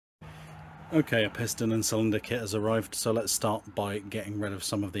Okay, a piston and cylinder kit has arrived, so let's start by getting rid of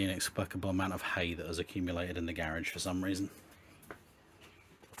some of the inexplicable amount of hay that has accumulated in the garage for some reason.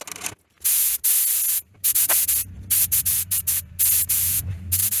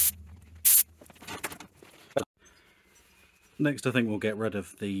 Next, I think we'll get rid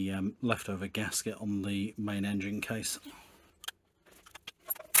of the leftover gasket on the main engine case.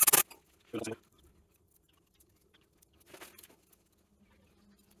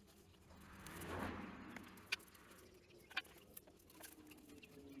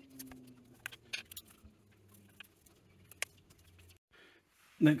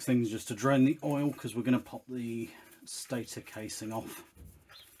 Next thing is just to drain the oil, because we're going to pop the stator casing off.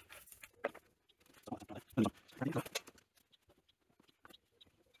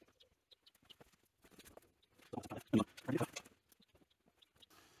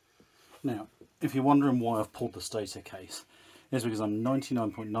 Now, if you're wondering why I've pulled the stator case, it's because I'm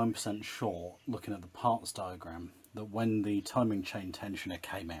 99.9% sure, looking at the parts diagram, that when the timing chain tensioner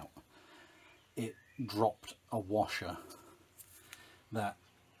came out, it dropped a washer that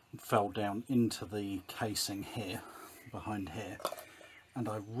fell down into the casing here, behind here, and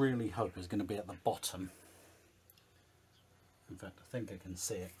I really hope it's going to be at the bottom. In fact, I think I can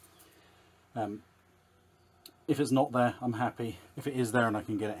see it. If it's not there, I'm happy. If it is there and I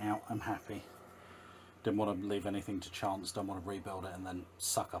can get it out, I'm happy. Didn't want to leave anything to chance, don't want to rebuild it and then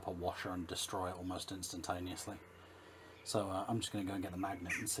suck up a washer and destroy it almost instantaneously. So I'm just going to go and get the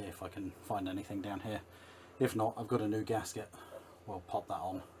magnet and see if I can find anything down here. If not, I've got a new gasket. We'll pop that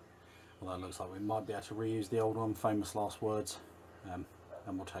on. Although it looks like we might be able to reuse the old one, famous last words, and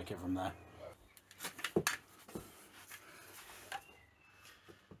we'll take it from there.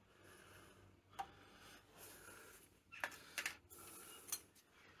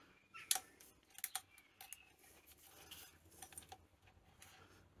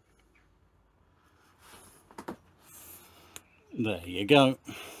 There you go.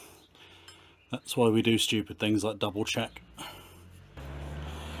 That's why we do stupid things like double check.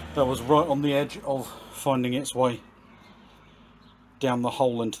 That was right on the edge of finding its way down the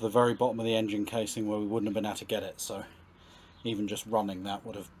hole into the very bottom of the engine casing where we wouldn't have been able to get it, so even just running that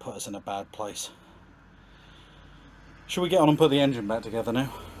would have put us in a bad place. Shall we get on and put the engine back together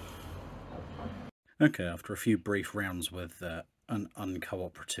now? Okay, after a few brief rounds with an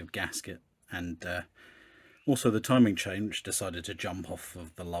uncooperative gasket and also the timing chain, which decided to jump off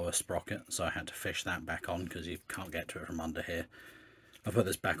of the lower sprocket, so I had to fish that back on because you can't get to it from under here. I put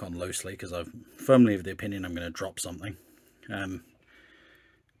this back on loosely because I'm firmly of the opinion I'm going to drop something.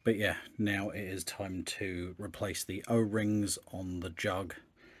 But yeah, now it is time to replace the O-rings on the jug,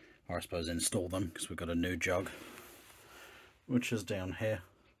 or I suppose install them, because we've got a new jug, which is down here.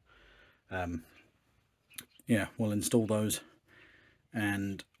 Yeah, we'll install those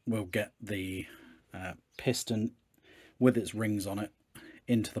and we'll get the piston with its rings on it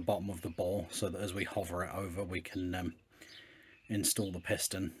into the bottom of the bore, so that as we hover it over we can install the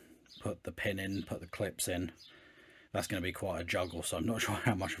piston, put the pin in, put the clips in. That's going to be quite a juggle, so I'm not sure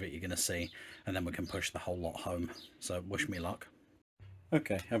how much of it you're going to see, and then we can push the whole lot home, so wish me luck.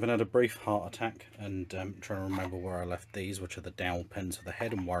 Okay, having had a brief heart attack and trying to remember where I left these, which are the dowel pins for the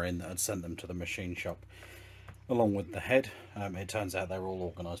head, and worrying that I'd sent them to the machine shop along with the head. It turns out they're all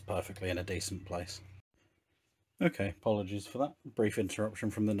organised perfectly in a decent place. Okay, apologies for that. Brief interruption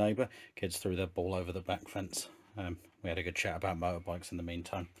from the neighbour. Kids threw their ball over the back fence. We had a good chat about motorbikes in the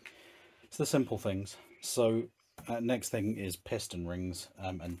meantime. It's the simple things. So next thing is piston rings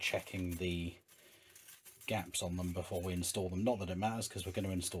and checking the gaps on them before we install them. Not that it matters because we're going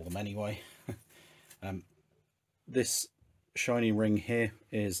to install them anyway. This shiny ring here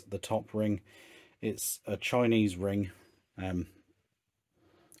is the top ring. It's a Chinese ring,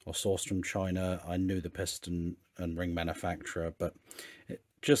 or sourced from China. I knew the piston and ring manufacturer, but it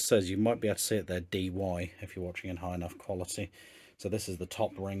just says, you might be able to see it there, DY, if you're watching in high enough quality. So this is the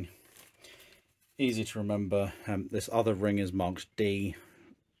top ring. Easy to remember. This other ring is marked D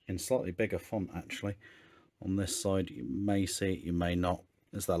in slightly bigger font actually. On this side you may see it, you may not.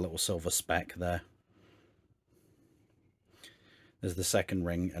 There's that little silver speck there. There's the second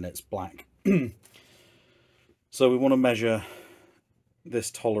ring and it's black. So we want to measure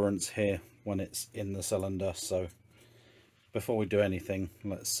this tolerance here when it's in the cylinder. So before we do anything,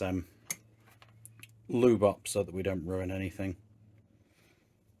 let's lube up so that we don't ruin anything.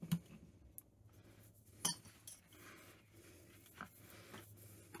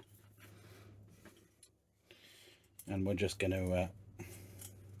 And we're just going to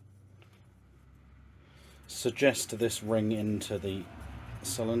suggest this ring into the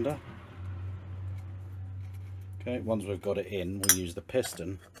cylinder. Okay, once we've got it in, we'll use the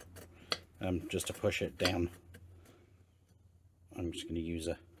piston just to push it down. I'm just going to use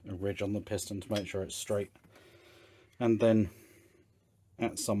a ridge on the piston to make sure it's straight, and then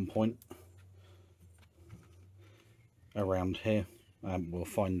at some point around here we'll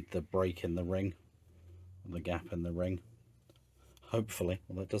find the break in the ring, the gap in the ring, hopefully.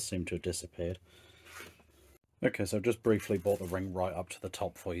 Well, that does seem to have disappeared. Okay, so I've just briefly brought the ring right up to the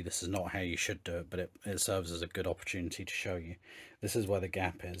top for you. This is not how you should do it, but it serves as a good opportunity to show you. This is where the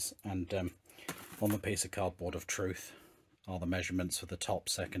gap is, and on the piece of cardboard of truth are the measurements for the top,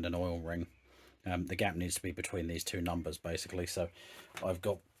 second and oil ring. The gap needs to be between these two numbers basically, so I've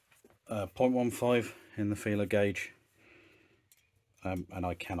got 0.15 in the feeler gauge, and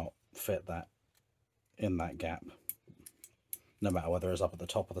I cannot fit that in that gap, no matter whether it's up at the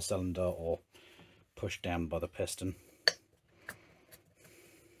top of the cylinder or pushed down by the piston.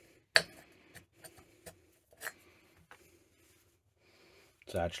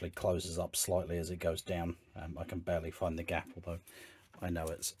 So it actually closes up slightly as it goes down. I can barely find the gap, although I know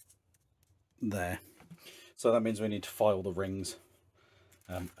it's there. So that means we need to file the rings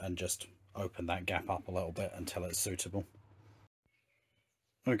and just open that gap up a little bit until it's suitable.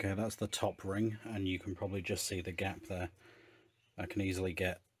 Okay, that's the top ring, and you can probably just see the gap there. I can easily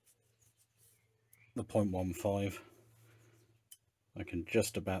get the 0.15. I can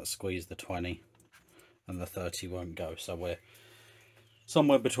just about squeeze the 20, and the 30 won't go, so we're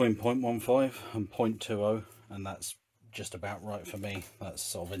somewhere between 0.15 and 0.20, and that's just about right for me. That's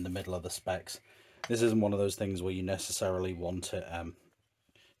sort of in the middle of the specs. This isn't one of those things where you necessarily want it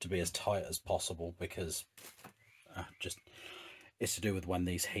to be as tight as possible, because it's to do with when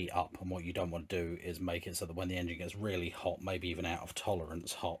these heat up, and what you don't want to do is make it so that when the engine gets really hot, maybe even out of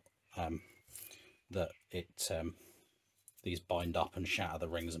tolerance hot, that these bind up and shatter the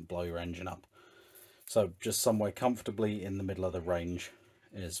rings and blow your engine up. So just somewhere comfortably in the middle of the range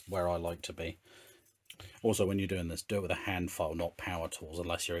is where I like to be. Also, when you're doing this, do it with a hand file, not power tools,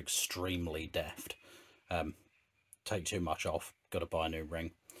 unless you're extremely deft. Take too much off, got to buy a new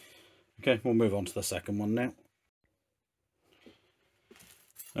ring. Okay, we'll move on to the second one now.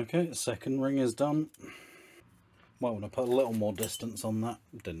 Okay, second ring is done. Might want to put a little more distance on that.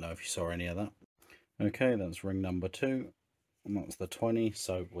 Didn't know if you saw any of that. Okay, that's ring number 2, and that's the 20,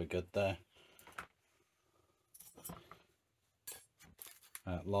 so we're good there.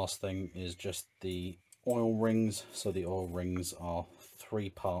 Last thing is just the oil rings. So the oil rings are 3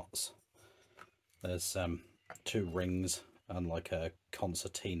 parts. There's 2 rings and like a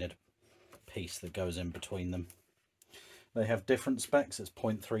concertinaed piece that goes in between them. They have different specs. It's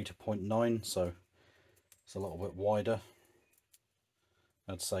 0.3 to 0.9, so it's a little bit wider.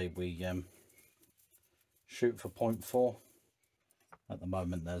 I'd say we shoot for 0.4. At the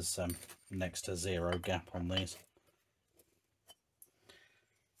moment there's next to 0 gap on these.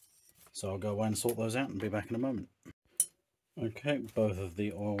 So I'll go away and sort those out and be back in a moment. Okay, both of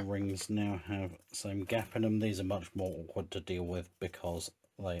the oil rings now have the same gap in them. These are much more awkward to deal with because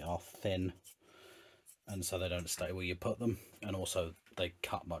they are thin, and so they don't stay where you put them, and also they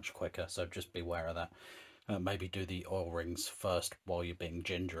cut much quicker, so just be aware of that. Maybe do the oil rings first while you're being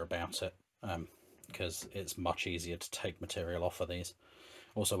ginger about it, because it's much easier to take material off of these.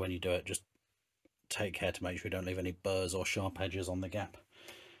 Also, when you do it, just take care to make sure you don't leave any burrs or sharp edges on the gap.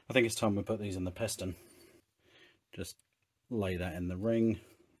 I think it's time we put these in the piston. Just lay that in the ring,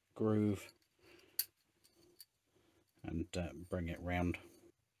 groove, and bring it round.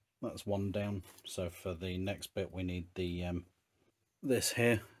 That's one down. So for the next bit we need the this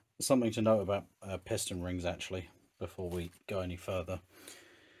here. Something to note about piston rings actually, before we go any further,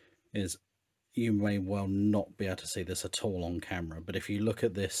 is you may well not be able to see this at all on camera, but if you look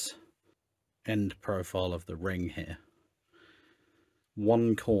at this end profile of the ring here,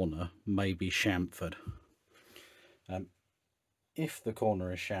 one corner may be chamfered. If the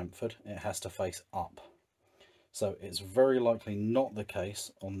corner is chamfered, it has to face up. So it's very likely not the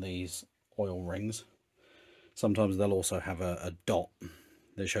case on these oil rings. Sometimes they'll also have a dot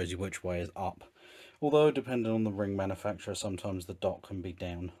that shows you which way is up. Although, depending on the ring manufacturer, sometimes the dot can be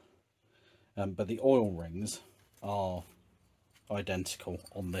down. But the oil rings are identical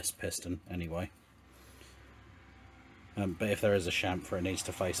on this piston anyway. But if there is a chamfer, it needs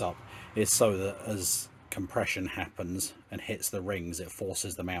to face up. It's so that as compression happens and hits the rings, it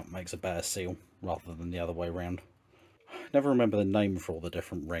forces them out, makes a better seal, rather than the other way around. Never remember the name for all the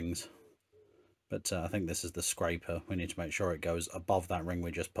different rings, but I think this is the scraper. We need to make sure it goes above that ring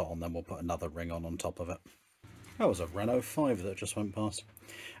we just put on, then we'll put another ring on top of it. That was a Renault 5 that just went past.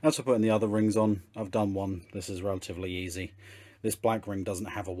 As for putting the other rings on, I've done one. This is relatively easy. This black ring doesn't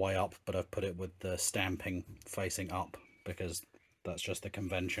have a way up, but I've put it with the stamping facing up, because That's just the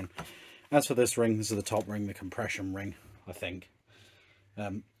convention. As for this ring, this is the top ring, the compression ring, I think.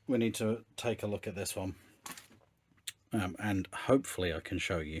 We need to take a look at this one, and hopefully I can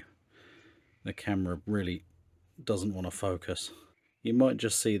show you. The camera really doesn't want to focus. You might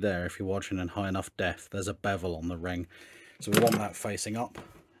just see there, if you're watching in high enough depth, there's a bevel on the ring. So we want that facing up.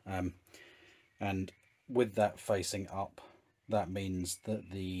 And with that facing up, that means that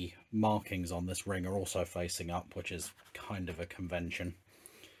the markings on this ring are also facing up, which is kind of a convention.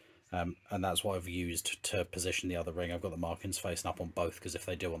 And that's what I've used to position the other ring. I've got the markings facing up on both, because if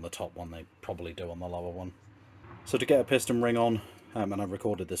they do on the top one, they probably do on the lower one. So to get a piston ring on, and I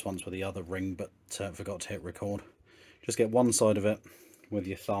recorded this once with the other ring, but forgot to hit record. Just get one side of it with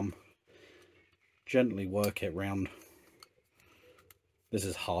your thumb, gently work it round. This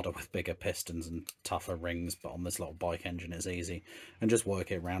is harder with bigger pistons and tougher rings, but on this little bike engine it's easy. And just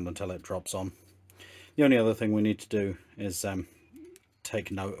work it round until it drops on. The only other thing we need to do is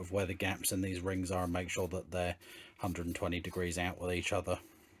take note of where the gaps in these rings are and make sure that they're 120 degrees out with each other.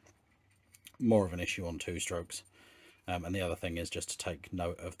 More of an issue on two strokes. And the other thing is just to take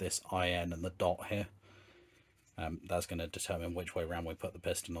note of this IN and the dot here. That's going to determine which way around we put the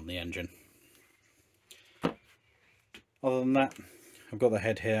piston on the engine. Other than that, I've got the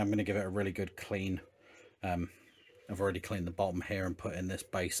head here. I'm going to give it a really good clean. I've already cleaned the bottom here and put in this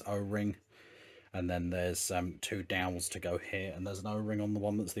base O-ring. And then there's two dowels to go here, and there's an O-ring on the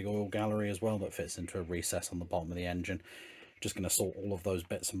one that's the oil gallery as well that fits into a recess on the bottom of the engine. Just going to sort all of those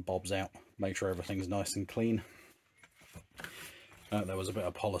bits and bobs out, make sure everything's nice and clean. There was a bit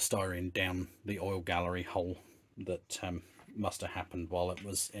of polystyrene down the oil gallery hole that must have happened while it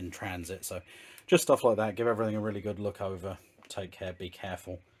was in transit. So just stuff like that. Give everything a really good look over. Take care, be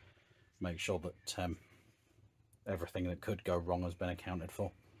careful. Make sure that everything that could go wrong has been accounted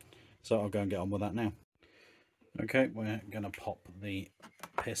for. So I'll go and get on with that now. Okay, we're going to pop the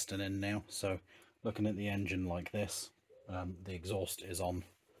piston in now. So looking at the engine like this, the exhaust is on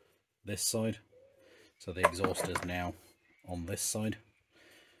this side. So the exhaust is now on this side.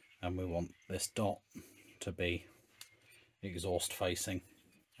 And we want this dot to be exhaust facing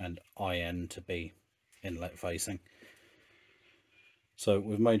and IN to be inlet facing. So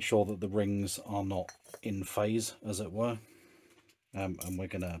we've made sure that the rings are not in phase, as it were. And we're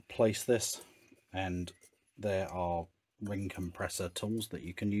going to place this, and there are ring compressor tools that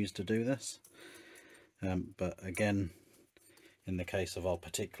you can use to do this. But again, in the case of our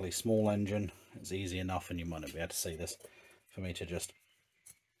particularly small engine, it's easy enough, and you might not be able to see this, for me to just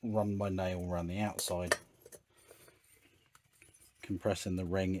run my nail around the outside, compressing the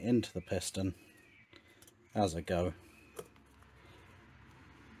ring into the piston as I go.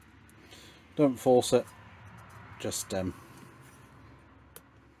 Don't force it, just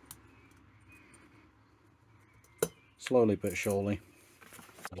slowly but surely.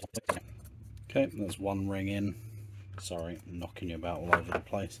 Okay, there's one ring in. Sorry, I'm knocking you about all over the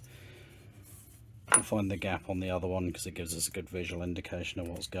place. We'll find the gap on the other one because it gives us a good visual indication of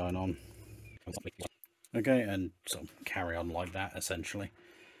what's going on. Okay, and so carry on like that essentially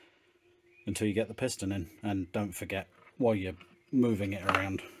until you get the piston in. And don't forget, while you're moving it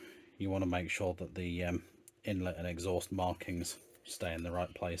around, you want to make sure that the inlet and exhaust markings stay in the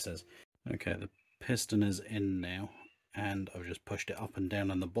right places. Okay, the piston is in now, and I've just pushed it up and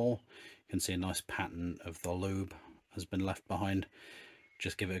down on the bore. You can see a nice pattern of the lube has been left behind.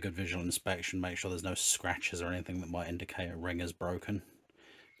 Just give it a good visual inspection, make sure there's no scratches or anything that might indicate a ring is broken.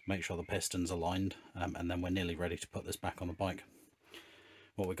 Make sure the piston's aligned, and then we're nearly ready to put this back on the bike.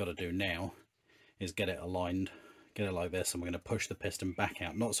 What we've got to do now is get it aligned, get it like this, and we're going to push the piston back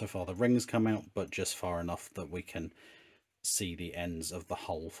out. Not so far the rings come out, but just far enough that we can see the ends of the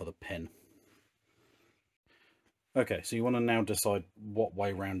hole for the pin. Okay, so you want to now decide what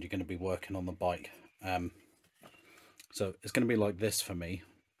way round you're going to be working on the bike. So it's going to be like this for me,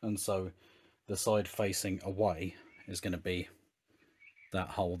 and so the side facing away is going to be that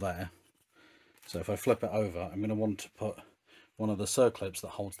hole there. So if I flip it over, I'm going to want to put one of the circlips that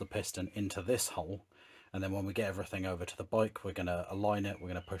holds the piston into this hole, and then when we get everything over to the bike, we're going to align it, we're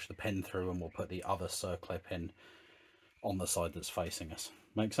going to push the pin through, and we'll put the other circlip in on the side that's facing us.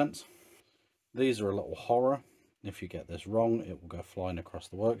 Make sense? These are a little horror. If you get this wrong, it will go flying across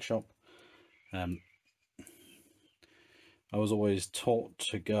the workshop. I was always taught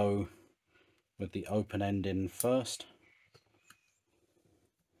to go with the open end in first.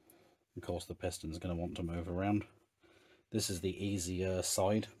 Of course, the piston's going to want to move around. This is the easier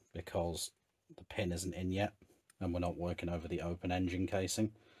side because the pin isn't in yet and we're not working over the open engine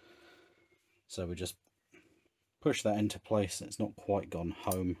casing. So we just push that into place. It's not quite gone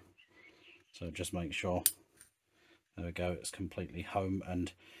home, so just make sure There we go, it's completely home,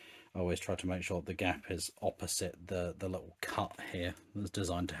 and I always try to make sure the gap is opposite the little cut here that's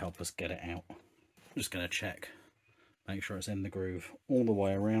designed to help us get it out. I'm just going to check, make sure it's in the groove all the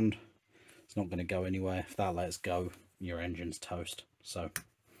way around. It's not going to go anywhere. If that lets go, your engine's toast. So,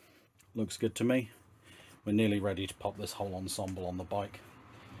 looks good to me. We're nearly ready to pop this whole ensemble on the bike.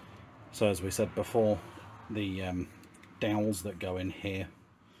 So as we said before, the dowels that go in here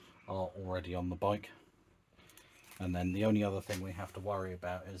are already on the bike. And then the only other thing we have to worry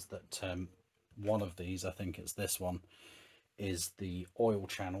about is that one of these, I think it's this one, is the oil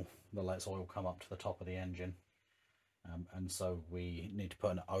channel that lets oil come up to the top of the engine. And so we need to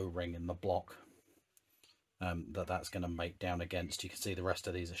put an O-ring in the block that's going to mate down against. You can see the rest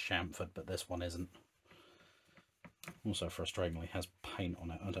of these are chamfered, but this one isn't. Also, frustratingly, has paint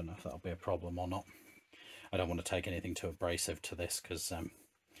on it. I don't know if that'll be a problem or not. I don't want to take anything too abrasive to this, because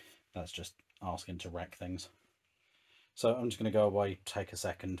that's just asking to wreck things. So I'm just going to go away, take a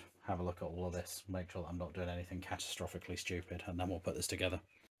second, have a look at all of this, make sure that I'm not doing anything catastrophically stupid, and then we'll put this together.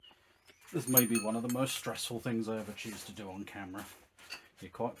 This may be one of the most stressful things I ever choose to do on camera.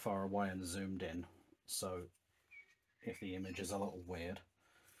 You're quite far away and zoomed in, so if the image is a little weird,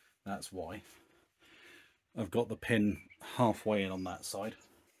 that's why. I've got the pin halfway in on that side.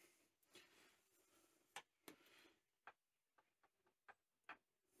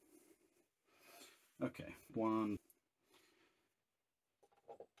 Okay, one.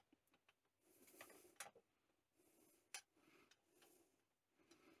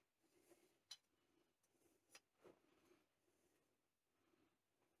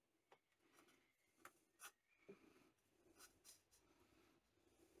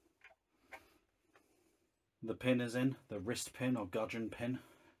 The pin is in, the wrist pin or gudgeon pin,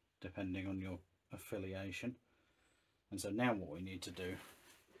 depending on your affiliation. And so now what we need to do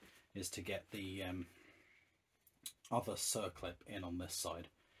is to get the other circlip in on this side.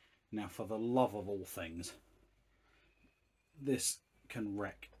 Now, for the love of all things, this can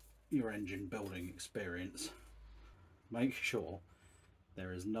wreck your engine building experience. Make sure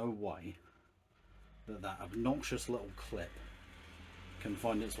there is no way that that obnoxious little clip can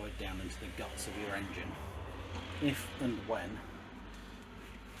find its way down into the guts of your engine if and when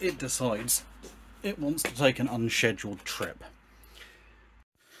it decides it wants to take an unscheduled trip.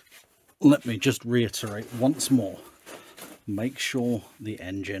 Let me just reiterate once more, make sure the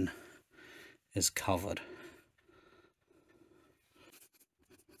engine is covered.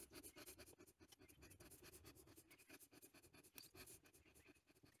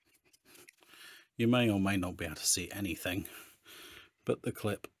 You may or may not be able to see anything, but the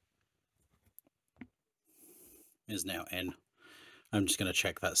clip is now in. I'm just going to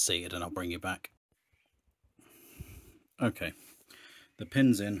check that's seated and I'll bring you back. Okay, the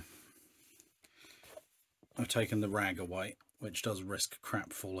pin's in. I've taken the rag away, which does risk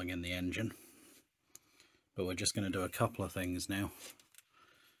crap falling in the engine. But we're just going to do a couple of things now.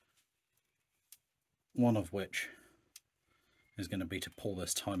 One of which is going to be to pull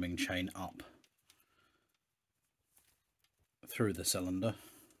this timing chain up through the cylinder.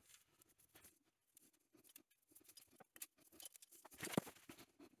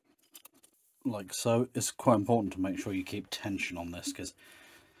 Like so. It's quite important to make sure you keep tension on this, because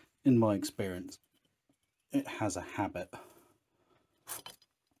in my experience it has a habit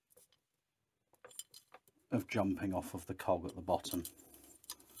of jumping off of the cog at the bottom.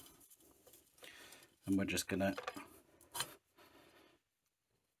 And we're just going to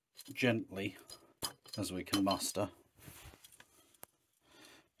gently, as we can muster,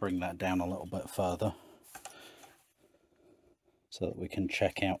 bring that down a little bit further so that we can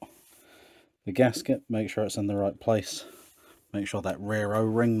check out the gasket, make sure it's in the right place, make sure that rear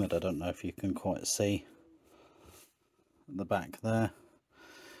O-ring that I don't know if you can quite see at the back there,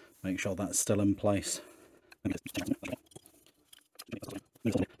 make sure that's still in place.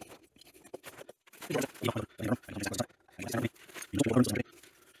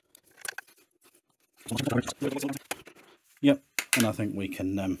 Yep, and I think we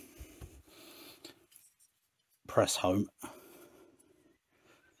can press home.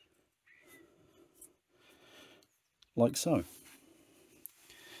 Like so.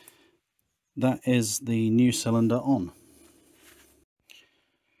 That is the new cylinder on.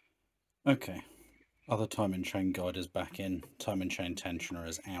 Okay, other timing chain guide is back in, timing chain tensioner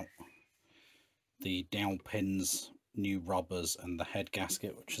is out. The dowel pins, new rubbers and the head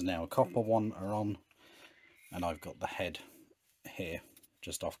gasket, which is now a copper one, are on. And I've got the head here,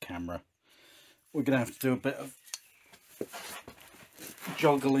 just off camera. We're going to have to do a bit of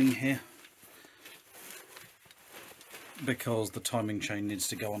juggling here, because the timing chain needs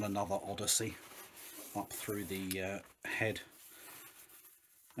to go on another odyssey up through the head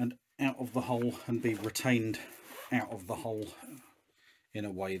and out of the hole and be retained out of the hole in a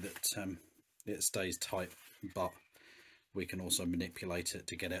way that it stays tight, but we can also manipulate it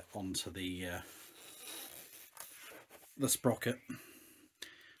to get it onto the sprocket.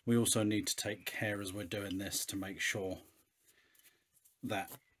 We also need to take care as we're doing this to make sure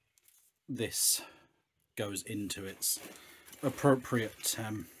that this goes into its appropriate,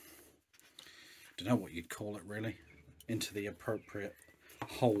 I don't know what you'd call it really, into the appropriate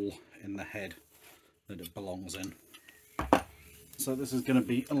hole in the head that it belongs in. So this is going to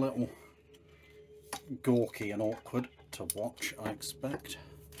be a little gawky and awkward to watch, I expect.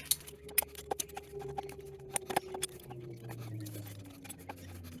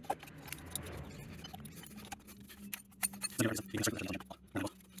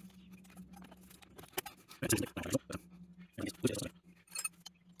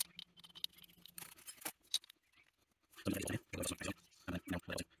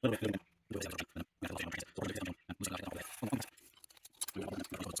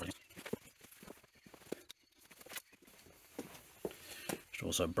 Should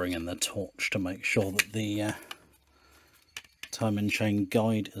also bring in the torch to make sure that the timing chain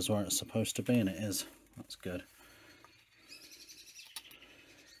guide is where it's supposed to be, and it is. That's good.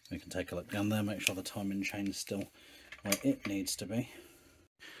 We can take a look down there, make sure the timing chain is still where it needs to be.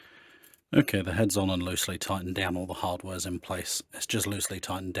 Okay, the head's on and loosely tightened down, all the hardware's in place. It's just loosely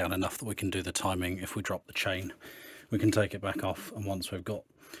tightened down enough that we can do the timing. If we drop the chain, we can take it back off, and once we've got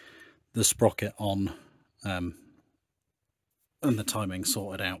the sprocket on and the timing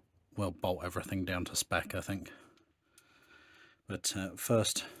sorted out, we'll bolt everything down to spec, I think. But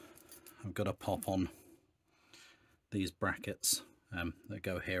first I've got to pop on these brackets that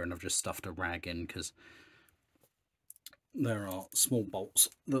go here, and I've just stuffed a rag in because there are small bolts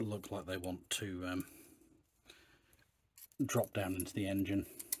that look like they want to drop down into the engine.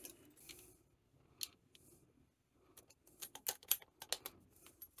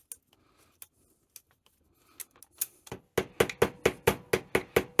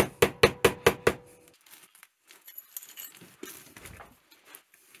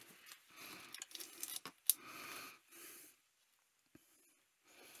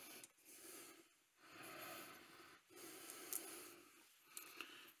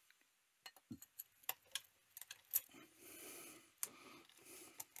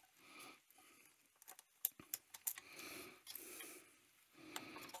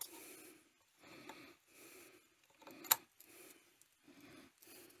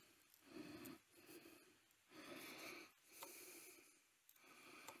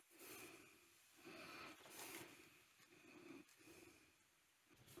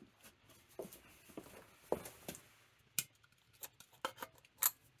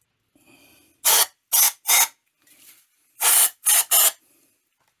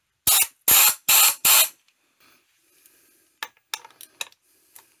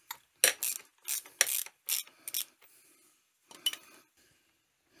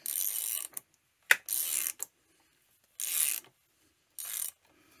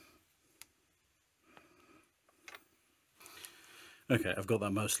 Okay, I've got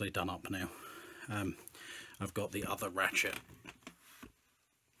that mostly done up now. I've got the other ratchet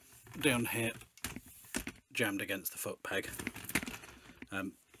down here jammed against the foot peg.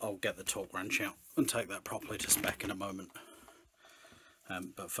 I'll get the torque wrench out and take that properly to spec in a moment.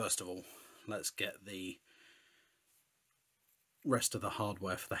 But first of all, let's get the rest of the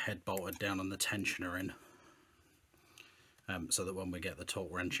hardware for the head bolted down and the tensioner in, so that when we get the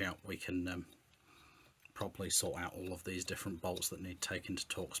torque wrench out we can properly sort out all of these different bolts that need taken to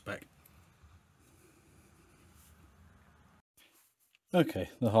torque spec. Okay,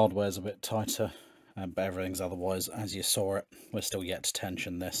 the hardware's a bit tighter, but everything's otherwise as you saw it. We're still yet to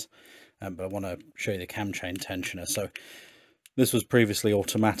tension this, but I want to show you the cam chain tensioner. So this was previously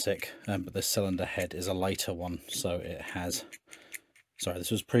automatic, but this cylinder head is a later one, so it has, sorry,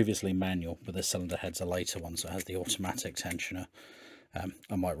 this was previously manual, but this cylinder head's a later one, so it has the automatic tensioner.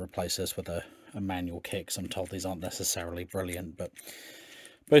 I might replace this with a manual kit, because I'm told these aren't necessarily brilliant, but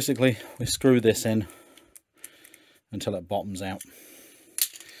basically we screw this in until it bottoms out.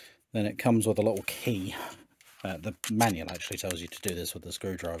 Then it comes with a little key. The manual actually tells you to do this with the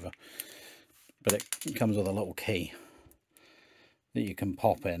screwdriver, but it comes with a little key that you can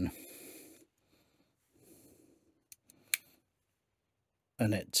pop in,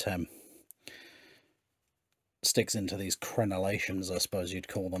 and it sticks into these crenellations, I suppose you'd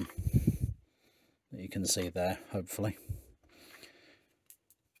call them, that you can see there, hopefully.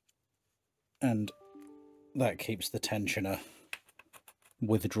 And that keeps the tensioner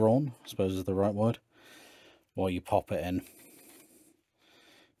withdrawn, I suppose is the right word. while you pop it in,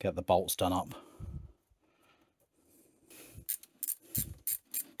 get the bolts done up.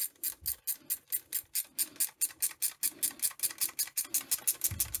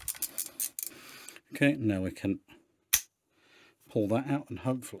 Okay, now we can pull that out and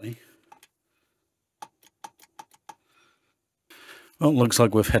hopefully... Well, it looks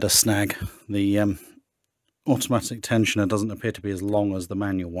like we've hit a snag. The automatic tensioner doesn't appear to be as long as the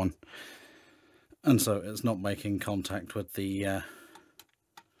manual one, and so it's not making contact with the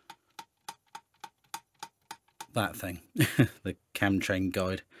that thing, the cam chain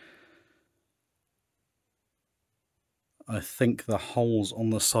guide. I think the holes on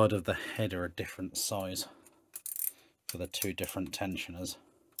the side of the head are a different size for the two different tensioners.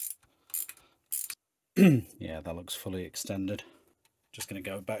 Yeah, that looks fully extended. Just going to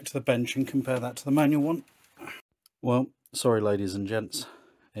go back to the bench and compare that to the manual one. Well, sorry ladies and gents,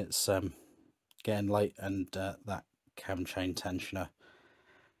 it's getting late, and that cam chain tensioner,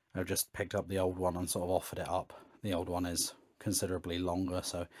 I've just picked up the old one and sort of offered it up. The old one is considerably longer,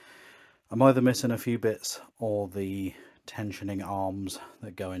 so I'm either missing a few bits or the tensioning arms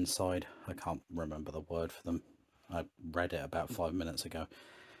that go inside. I can't remember the word for them. I read it about 5 minutes ago.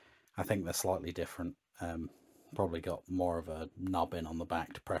 I think they're slightly different. Probably got more of a nubbin on the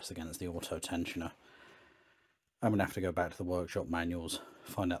back to press against the auto tensioner. I'm going to have to go back to the workshop manuals,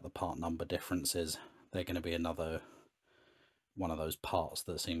 find out the part number differences. They're going to be another one of those parts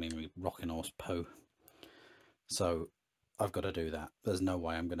that seemingly rocking horse poo. So I've got to do that. There's no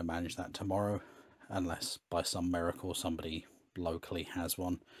way I'm going to manage that tomorrow, unless by some miracle somebody locally has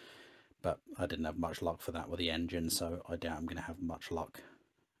one. But I didn't have much luck for that with the engine, so I doubt I'm going to have much luck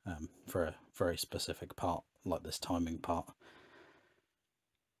for a very specific part like this timing part.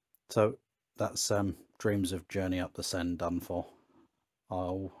 So that's Dreams of Journey Up the Seine done for.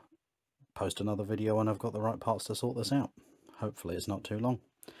 I'll post another video when I've got the right parts to sort this out. Hopefully it's not too long.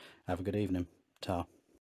 Have a good evening. Ta.